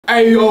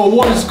Hey yo,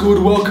 what is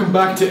good? Welcome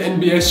back to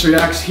NBS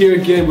Reacts, here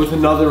again with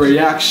another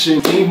reaction.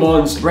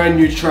 DMONZ brand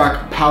new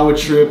track, Power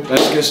Trip.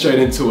 Let's get straight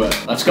into it.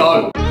 Let's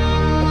go.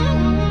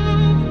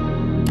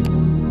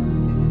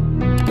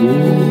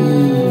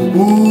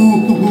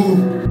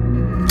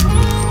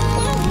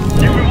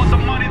 Yeah, we want the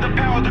money, the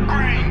power, the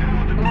green.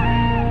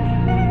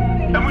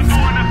 And we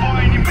doing it for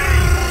any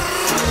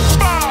means.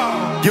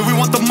 Yeah, we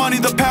want the money,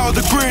 the power,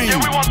 the green.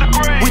 Yeah, we want the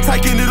green. We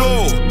taking it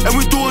all, and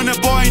we doing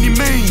it by any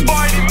means.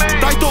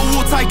 They thought we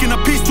were taking a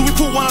piece till we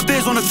put one of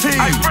theirs on the team.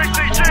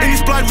 In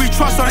his blood we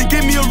trust, so they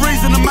give me a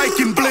reason to make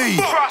him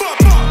bleed.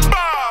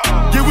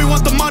 Yeah, we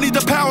want the money, the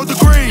power, the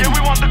green. Yeah,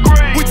 we want the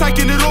green. We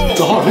taking it all,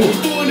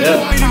 doing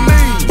it by any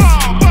means.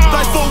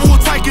 They thought we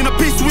were taking a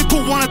piece till we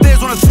put one of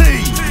theirs on the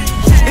team.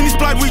 In his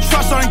blood we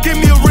trust, so they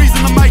give me a reason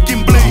to make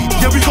him bleed.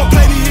 Yeah, we got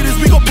plenty hitters,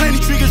 we got plenty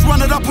triggers.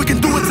 Run it up, we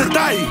can do it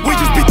today. We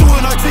just be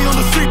doing OT on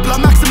the street, like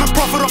maximum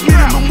profit off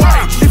minimum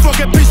wage. If I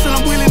get pissed, then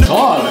I'm willing to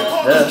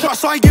trust,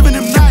 I ain't giving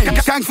him names.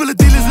 Gang full of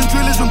dealers and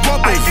drillers and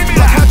robbers.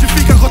 Like, how'd you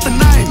think I got the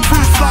name? 2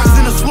 slugs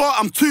in a slot,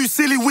 I'm too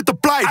silly with the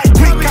blade.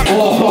 Quick cap,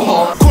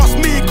 cross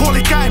me and call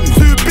it game.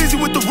 Too busy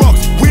with the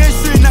rocks, we ain't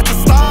shooting at the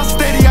stars.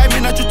 Steady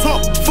aiming at your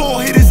top,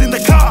 4 hitters in the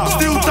car.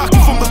 Still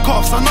ducking from the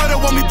cops, I know they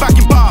want me back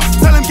in bars.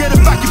 Tell them get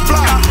it back in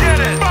fly.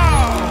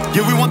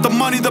 Yeah, we want the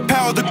money, the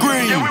power, the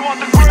green. Yeah, we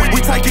want the green. We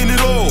taking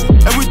it all,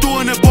 and we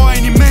doing it by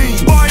any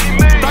means.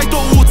 They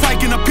thought we were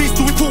taking a piece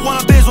till we put one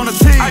of theirs on the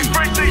team.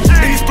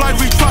 In his blood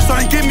we trust, so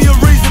they give me a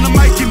reason to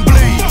make him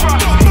bleed.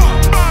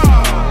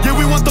 Yeah,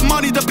 we want the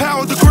money, the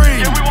power, the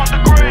green. Yeah, we want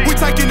the green. We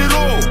taking it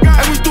all,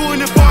 and we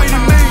doing it by any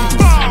means.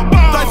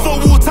 They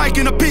thought we were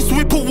taking a piece till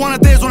we put one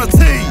of theirs on the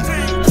team.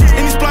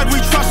 In his blood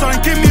we trust, so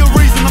they give me a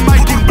reason to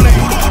make him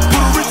bleed.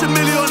 Put a rich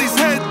million on his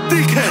head,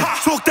 dickhead.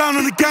 Talk down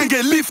on the gang,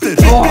 get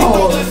lifted.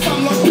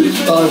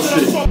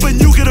 When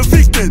you get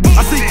evicted,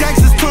 I see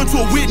gangsters turn to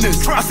a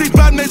witness. I see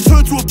bad men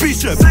turn to a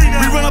bishop.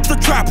 We run up the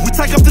trap, we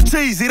take up the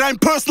cheese. It ain't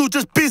personal,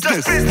 just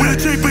business. With a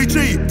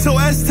GBG, tell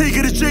ST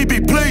get a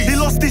GB, please. He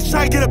lost his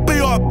chain, get a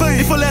BRB.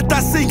 If I let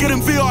that scene, get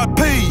him VIP.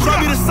 Grab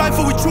me the safe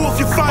or we chew off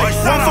your face.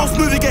 One false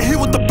move, you get hit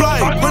with the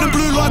blade. Running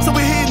blue lights and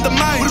we hitting the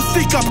main. With them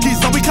stick up kids,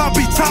 so we can't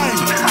be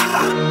tamed.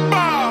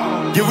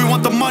 Yeah, we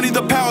want the money,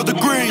 the power, the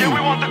green. Yeah,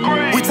 we want the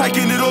green. We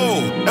taking it all,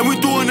 and we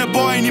doing it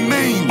by any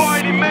means.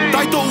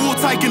 They thought we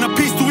were taking a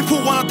piece till we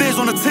put one of theirs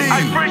on the team.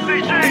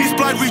 In his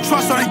blood we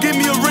trust, so they give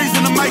me a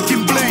reason to make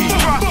him bleed.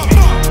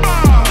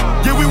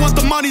 Yeah, we want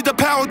the money, the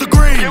power, the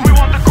green. Yeah, we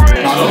want the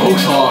green. The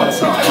hook's hard.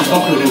 They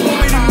thought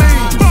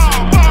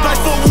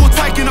we were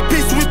taking a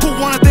piece till we put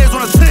one of theirs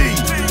on the team.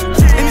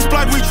 In his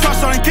blood we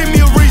trust, so they give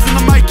me a reason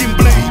to make him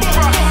bleed.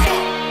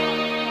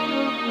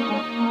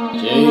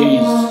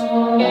 Jeez.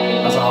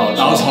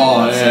 That was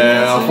hard,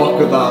 yeah, I fuck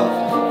with that.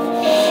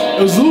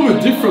 It was a little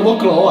bit different, not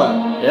gonna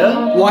lie.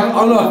 Yeah? Like,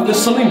 I don't know,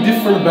 there's something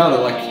different about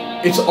it. Like,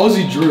 it's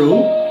Aussie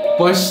drill,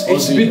 but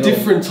it's a bit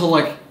different to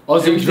like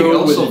Aussie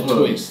drill with a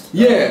twist.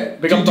 Yeah.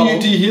 Do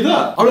you hear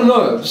that? I don't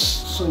know.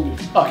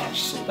 Okay,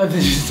 this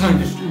is so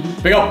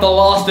good. Big up the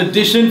last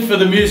edition for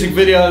the music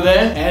video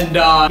there. And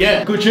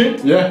yeah, good tune.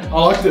 Yeah,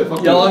 I liked it.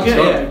 You like it?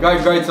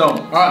 Yeah, great song.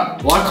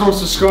 Alright. Like, comment,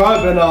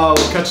 subscribe, and we'll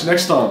catch you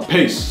next time.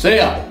 Peace. See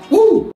ya. Woo!